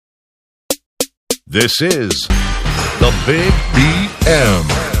This is The Big BM.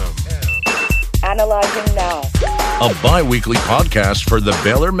 Analyzing now. A bi-weekly podcast for the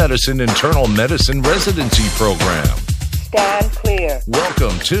Baylor Medicine Internal Medicine Residency Program. Stand clear.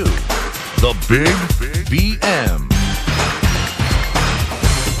 Welcome to The Big BM.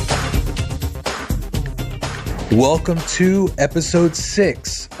 Welcome to episode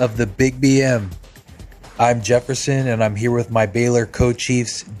 6 of The Big BM. I'm Jefferson, and I'm here with my Baylor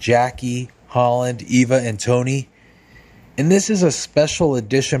co-chiefs, Jackie, Holland, Eva, and Tony. And this is a special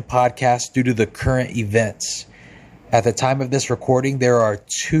edition podcast due to the current events. At the time of this recording, there are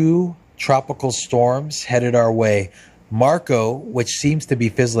 2 tropical storms headed our way. Marco, which seems to be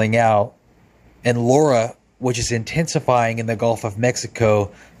fizzling out, and Laura, which is intensifying in the Gulf of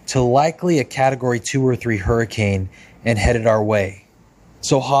Mexico to likely a Category 2 or 3 hurricane and headed our way.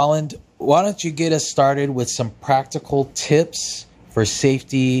 So Holland, why don't you get us started with some practical tips for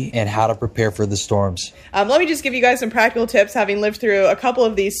safety and how to prepare for the storms? Let me just give you guys some practical tips, having lived through a couple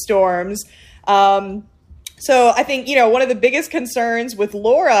of these storms. So I think, one of the biggest concerns with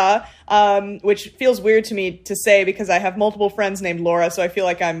Laura, which feels weird to me to say because I have multiple friends named Laura, so I feel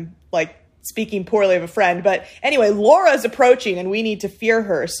like I'm speaking poorly of a friend. But anyway, Laura's approaching and we need to fear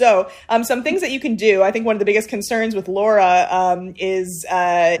her. So some things that you can do. I think one of the biggest concerns with Laura is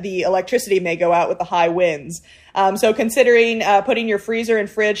the electricity may go out with the high winds. So considering putting your freezer and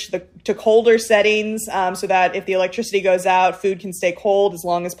fridge to colder settings so that if the electricity goes out, food can stay cold as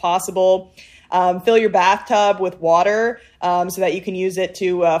long as possible. Fill your bathtub with water so that you can use it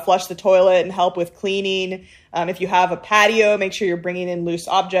to flush the toilet and help with cleaning. If you have a patio, make sure you're bringing in loose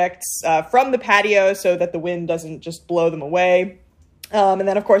objects from the patio so that the wind doesn't just blow them away. And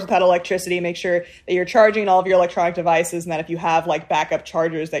then, of course, without electricity, make sure that you're charging all of your electronic devices and that if you have backup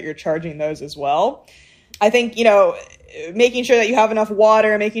chargers, that you're charging those as well. I think, making sure that you have enough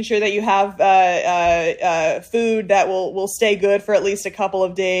water, making sure that you have food that will stay good for at least a couple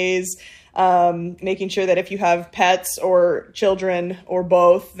of days, making sure that if you have pets or children or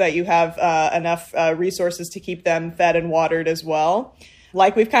both, that you have enough resources to keep them fed and watered as well.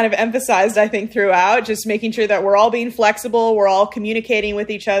 Like we've kind of emphasized, I think, throughout, just making sure that we're all being flexible, we're all communicating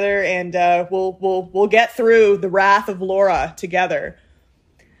with each other, and we'll get through the wrath of Laura together.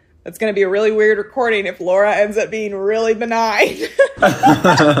 That's going to be a really weird recording if Laura ends up being really benign.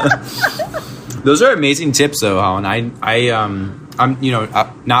 Those are amazing tips, though, Holland. I'm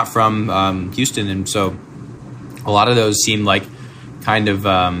not from Houston, and so a lot of those seem like kind of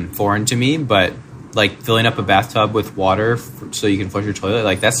foreign to me. But filling up a bathtub with water so you can flush your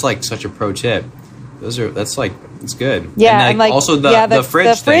toilet, that's such a pro tip. It's good. Yeah, and also the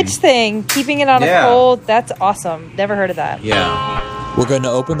fridge thing, keeping it on a cold. That's awesome. Never heard of that. Yeah. We're going to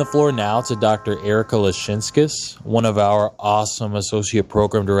open the floor now to Dr. Erica Lashinskis, one of our awesome associate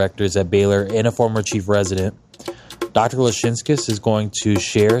program directors at Baylor and a former chief resident. Dr. Lashinskis is going to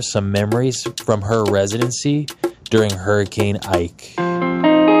share some memories from her residency during Hurricane Ike.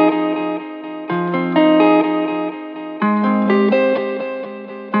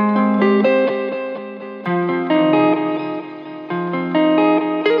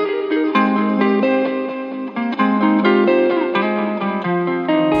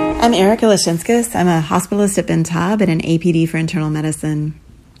 I'm Erica Lashinskis. I'm a hospitalist at Ben Taub and an APD for internal medicine.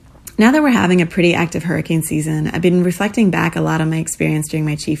 Now that we're having a pretty active hurricane season, I've been reflecting back a lot on my experience during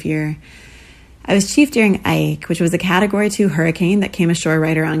my chief year. I was chief during Ike, which was a Category 2 hurricane that came ashore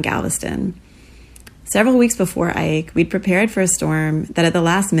right around Galveston. Several weeks before Ike, we'd prepared for a storm that at the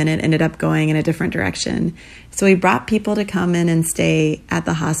last minute ended up going in a different direction. So we brought people to come in and stay at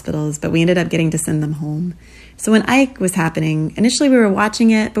the hospitals, but we ended up getting to send them home. So when Ike was happening, initially we were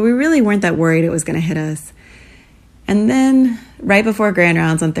watching it, but we really weren't that worried it was going to hit us. And then right before Grand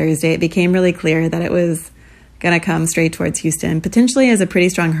Rounds on Thursday, it became really clear that it was going to come straight towards Houston, potentially as a pretty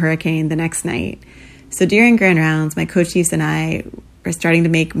strong hurricane the next night. So during Grand Rounds, my co-chiefs and I were starting to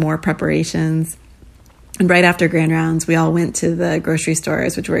make more preparations. And right after Grand Rounds, we all went to the grocery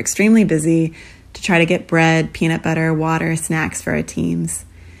stores, which were extremely busy, to try to get bread, peanut butter, water, snacks for our teams.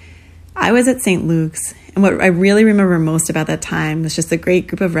 I was at St. Luke's, and what I really remember most about that time was just the great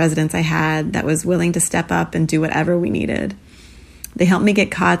group of residents I had that was willing to step up and do whatever we needed. They helped me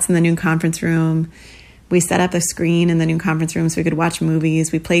get cots in the noon conference room. We set up a screen in the noon conference room so we could watch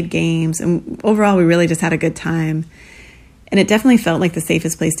movies. We played games, and overall, we really just had a good time. And it definitely felt like the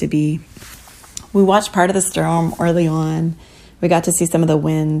safest place to be. We watched part of the storm early on. We got to see some of the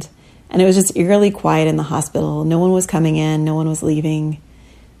wind, and it was just eerily quiet in the hospital. No one was coming in, no one was leaving.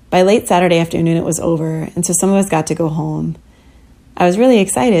 By late Saturday afternoon, it was over, and so some of us got to go home. I was really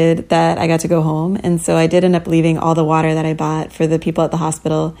excited that I got to go home, and so I did end up leaving all the water that I bought for the people at the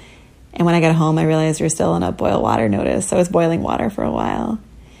hospital And when I got home, I realized we were still on a boil water notice. So I was boiling water for a while.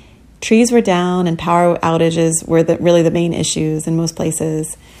 Trees were down and power outages were really the main issues in most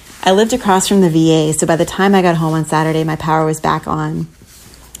places. I lived across from the VA, so by the time I got home on Saturday, my power was back on.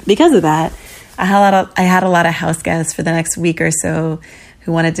 Because of that, I had a lot of house guests for the next week or so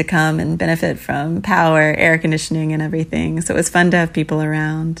who wanted to come and benefit from power, air conditioning, and everything. So it was fun to have people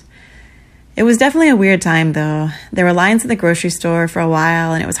around. It was definitely a weird time, though. There were lines at the grocery store for a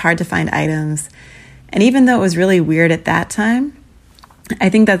while, and it was hard to find items. And even though it was really weird at that time, I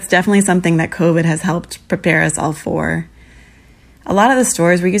think that's definitely something that COVID has helped prepare us all for. A lot of the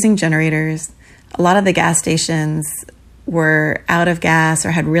stores were using generators. A lot of the gas stations were out of gas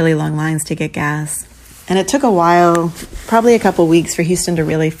or had really long lines to get gas. And it took a while, probably a couple weeks, for Houston to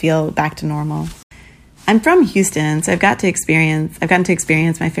really feel back to normal. I'm from Houston, so I've gotten to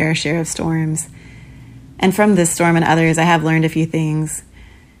experience my fair share of storms. And from this storm and others, I have learned a few things.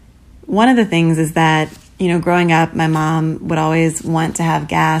 One of the things is that, growing up, my mom would always want to have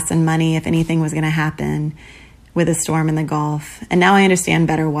gas and money if anything was going to happen with a storm in the Gulf. And now I understand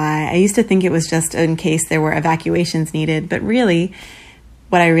better why. I used to think it was just in case there were evacuations needed, but really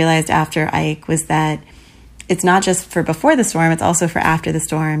what I realized after Ike was that it's not just for before the storm, it's also for after the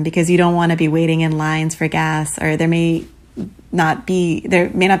storm, because you don't want to be waiting in lines for gas, or there may not be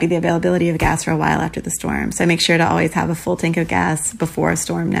the availability of gas for a while after the storm. So I make sure to always have a full tank of gas before a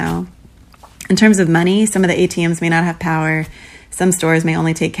storm now. In terms of money, some of the ATMs may not have power. Some stores may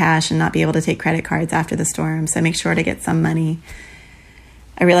only take cash and not be able to take credit cards after the storm, so make sure to get some money.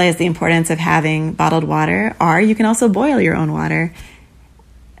 I realize the importance of having bottled water, or you can also boil your own water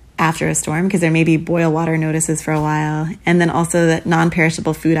after a storm, because there may be boil water notices for a while. And then also the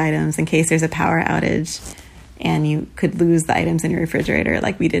non-perishable food items in case there's a power outage and you could lose the items in your refrigerator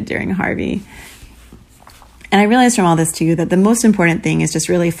like we did during Harvey. And I realized from all this too that the most important thing is just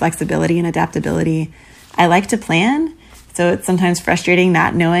really flexibility and adaptability. I like to plan, so it's sometimes frustrating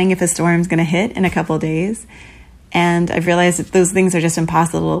not knowing if a storm's going to hit in a couple of days. And I've realized that those things are just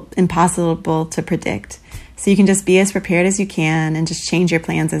impossible to predict. So you can just be as prepared as you can and just change your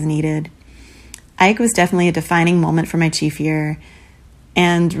plans as needed. Ike was definitely a defining moment for my chief year,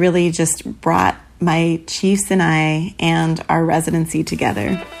 and really just brought my chiefs and I and our residency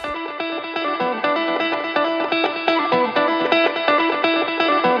together.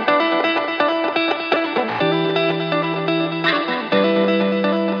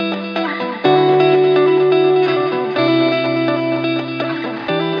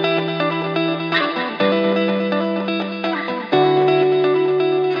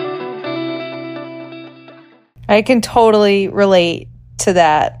 I can totally relate to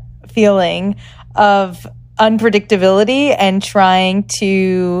that feeling of unpredictability and trying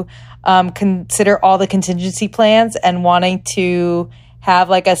to consider all the contingency plans and wanting to have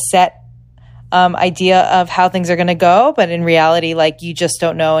like a set idea of how things are going to go. But in reality, like, you just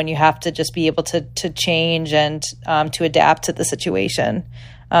don't know, and you have to just be able to change and to adapt to the situation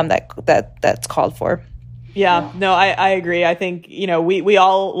that's called for. Yeah, no, I agree. I think, we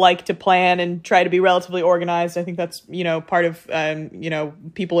all like to plan and try to be relatively organized. I think that's, part of,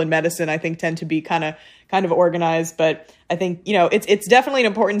 people in medicine, I think, tend to be kind of organized. But I think, it's definitely an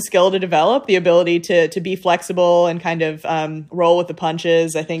important skill to develop, the ability to be flexible and kind of roll with the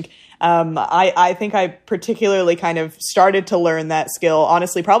punches. I think I think I particularly kind of started to learn that skill,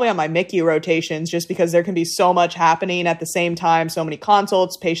 honestly, probably on my MICU rotations, just because there can be so much happening at the same time, so many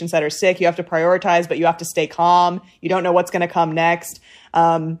consults, patients that are sick, you have to prioritize, but you have to stay calm. You don't know what's going to come next.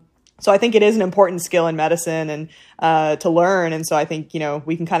 So I think it is an important skill in medicine and to learn. And so I think,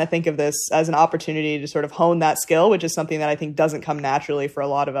 we can kind of think of this as an opportunity to sort of hone that skill, which is something that I think doesn't come naturally for a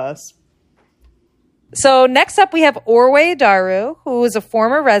lot of us. So next up, we have Orwe Daru, who is a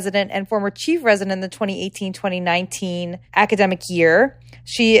former resident and former chief resident in the 2018-2019 academic year.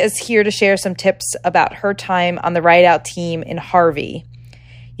 She is here to share some tips about her time on the Ride Out team in Harvey.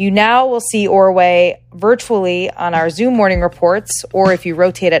 You now will see Orwe virtually on our Zoom morning reports, or if you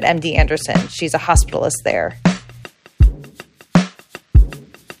rotate at MD Anderson. She's a hospitalist there.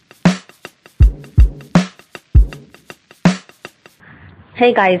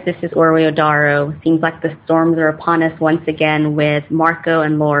 Hey guys, this is Orwe Daru. Seems like the storms are upon us once again with Marco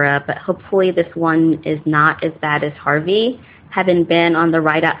and Laura, but hopefully this one is not as bad as Harvey. Having been on the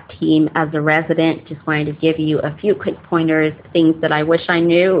Ride Out team as a resident, just wanted to give you a few quick pointers, things that I wish I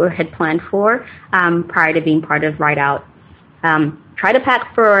knew or had planned for prior to being part of Ride Out. Try to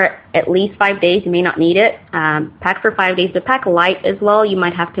pack for at least 5 days. You may not need it. Pack for 5 days, but pack light as well. You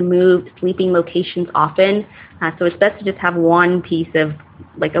might have to move sleeping locations often. So it's best to just have one piece of,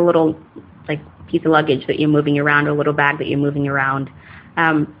 a little piece of luggage that you're moving around, or a little bag that you're moving around.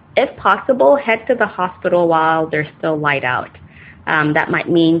 if possible, head to the hospital while there's still light out. That might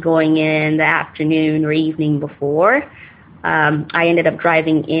mean going in the afternoon or evening before. I ended up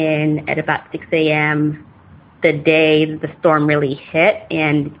driving in at about 6 a.m. the day that the storm really hit,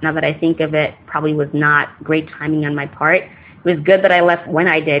 and now that I think of it, probably was not great timing on my part. It was good that I left when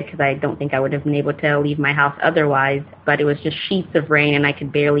I did, because I don't think I would have been able to leave my house otherwise, but it was just sheets of rain and I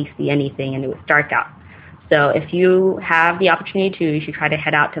could barely see anything, and it was dark out. So if you have the opportunity to, you should try to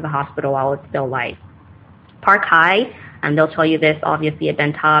head out to the hospital while it's still light. Park high, and they'll tell you this obviously at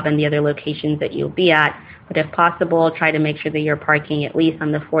Ben Taub and the other locations that you'll be at, but if possible, try to make sure that you're parking at least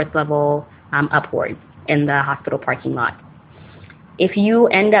on the 4th level upwards in the hospital parking lot. If you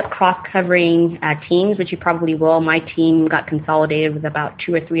end up cross-covering teams, which you probably will, my team got consolidated with about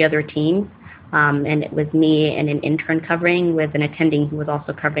 2 or 3 other teams, and it was me and an intern covering with an attending who was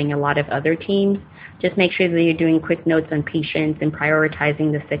also covering a lot of other teams. Just make sure that you're doing quick notes on patients and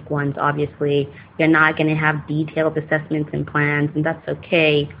prioritizing the sick ones, obviously. You're not going to have detailed assessments and plans, and that's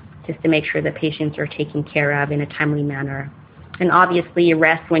okay, just to make sure that patients are taken care of in a timely manner. And obviously,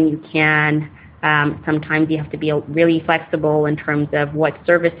 rest when you can. Sometimes you have to be really flexible in terms of what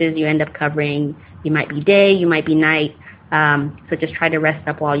services you end up covering. You might be day, you might be night. So just try to rest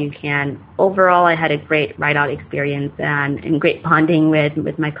up while you can. Overall, I had a great ride-out experience and great bonding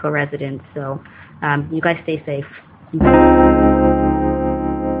with my co-residents. So you guys stay safe.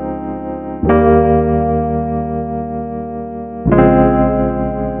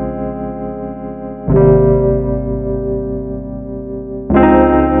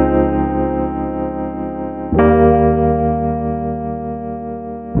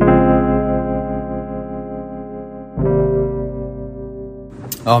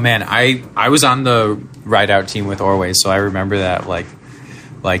 Oh man, I was on the ride out team with Orway, so I remember that like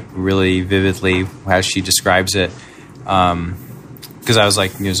really vividly as she describes it. Because I was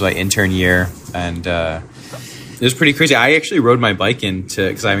like, it was my intern year, and it was pretty crazy. I actually rode my bike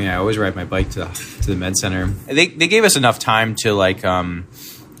because I always ride my bike to the med center. They gave us enough time to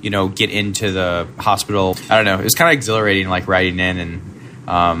get into the hospital. I don't know. It was kind of exhilarating, like riding in and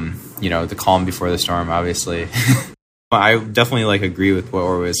the calm before the storm, obviously. I definitely agree with what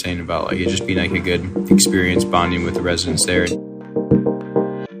Orwa was saying about it just being a good experience bonding with the residents there.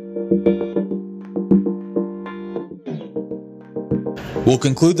 We'll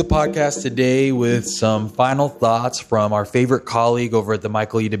conclude the podcast today with some final thoughts from our favorite colleague over at the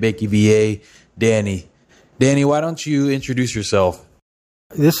Michael E. DeBakey VA, Danny. Danny, why don't you introduce yourself?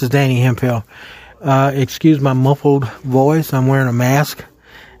 This is Danny Hemphill. Excuse my muffled voice. I'm wearing a mask.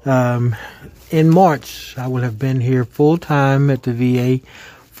 In March, I will have been here full-time at the VA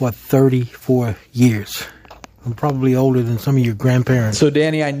for 34 years. I'm probably older than some of your grandparents. So,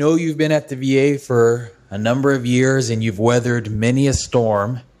 Danny, I know you've been at the VA for a number of years and you've weathered many a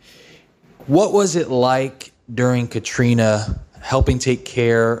storm. What was it like during Katrina helping take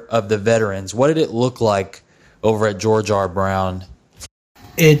care of the veterans? What did it look like over at George R. Brown?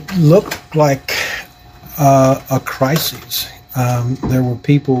 It looked like a crisis. There were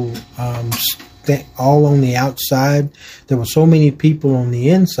people all on the outside. There were so many people on the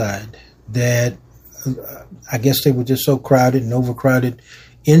inside that I guess they were just so crowded and overcrowded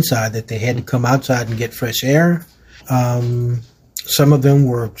inside that they had to come outside and get fresh air. Some of them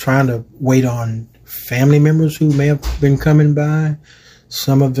were trying to wait on family members who may have been coming by.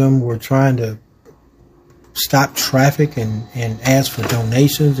 Some of them were trying to stop traffic and ask for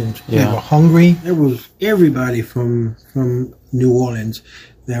donations, and they were hungry. There was everybody from New Orleans.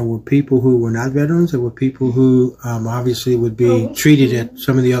 There were people who were not veterans. There were people who obviously would be treated at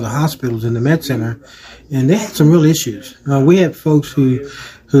some of the other hospitals in the med center, and they had some real issues. We had folks who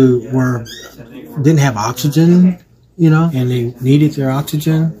didn't have oxygen, and they needed their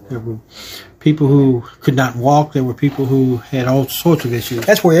oxygen. There were people who could not walk. There were people who had all sorts of issues.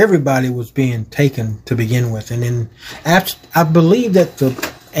 That's where everybody was being taken to begin with. And then I believe that the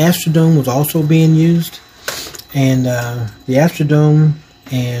Astrodome was also being used. And the Astrodome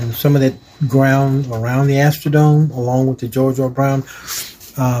and some of that ground around the Astrodome, along with the George R. Brown.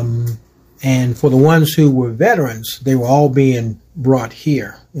 And for the ones who were veterans, they were all being brought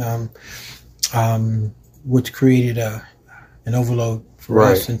here, which created an overload for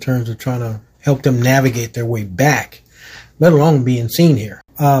us in terms of trying to help them navigate their way back, let alone being seen here.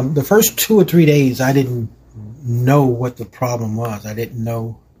 The first 2 or 3 days, I didn't know what the problem was. I didn't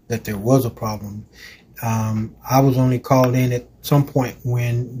know that there was a problem. I was only called in at some point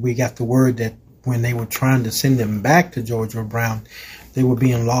when we got the word that when they were trying to send them back to George R. Brown, they were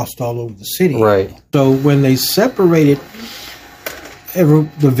being lost all over the city. Right. So when they separated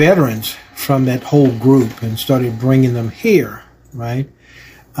the veterans from that whole group and started bringing them here, right,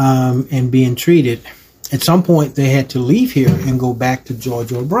 and being treated. At some point, they had to leave here and go back to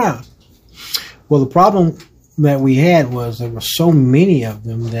Georgia or Brown. Well, the problem that we had was there were so many of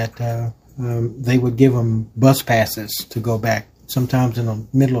them that they would give them bus passes to go back, sometimes in the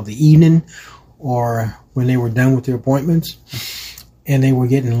middle of the evening or when they were done with their appointments, and they were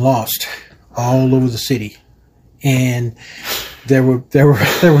getting lost all over the city. And there were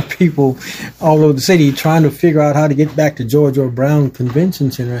people all over the city trying to figure out how to get back to George R. Brown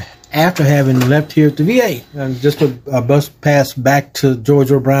Convention Center after having left here at the VA. And just a bus pass back to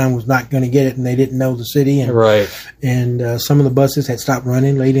George R. Brown was not going to get it, and they didn't know the city. And, Right. And some of the buses had stopped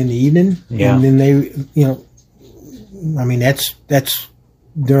running late in the evening. Yeah. And then they, I mean, that's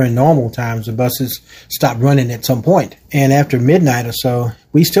during normal times, the buses stopped running at some point. And after midnight or so,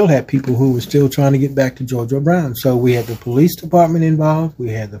 we still had people who were still trying to get back to George R. Brown. So we had the police department involved. We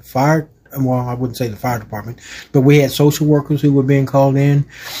had the fire, well, I wouldn't say the fire department, but we had social workers who were being called in.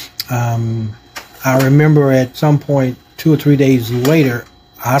 I remember at some point, 2 or 3 days later,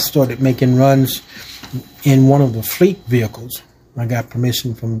 I started making runs in one of the fleet vehicles. I got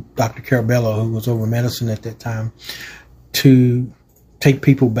permission from Dr. Carabello, who was over medicine at that time, to take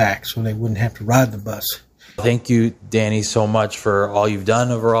people back so they wouldn't have to ride the bus. Thank you, Danny, so much for all you've done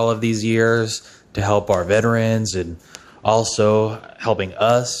over all of these years to help our veterans and also helping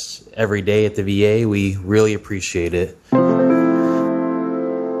us every day at the VA. We really appreciate it.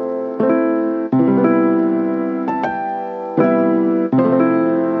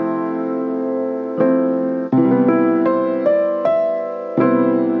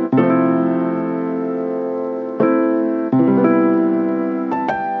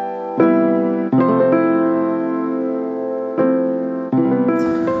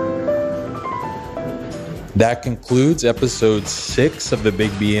 That concludes episode 6 of the Big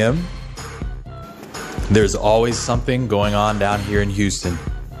BM. There's always something going on down here in Houston.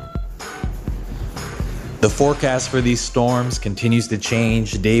 The forecast for these storms continues to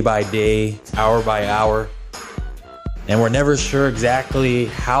change day by day, hour by hour, and we're never sure exactly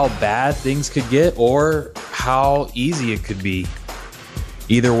how bad things could get or how easy it could be.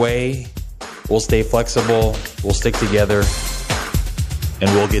 Either way, we'll stay flexible, we'll stick together,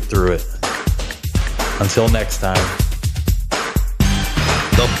 and we'll get through it. Until next time.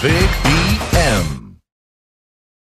 The Big BM.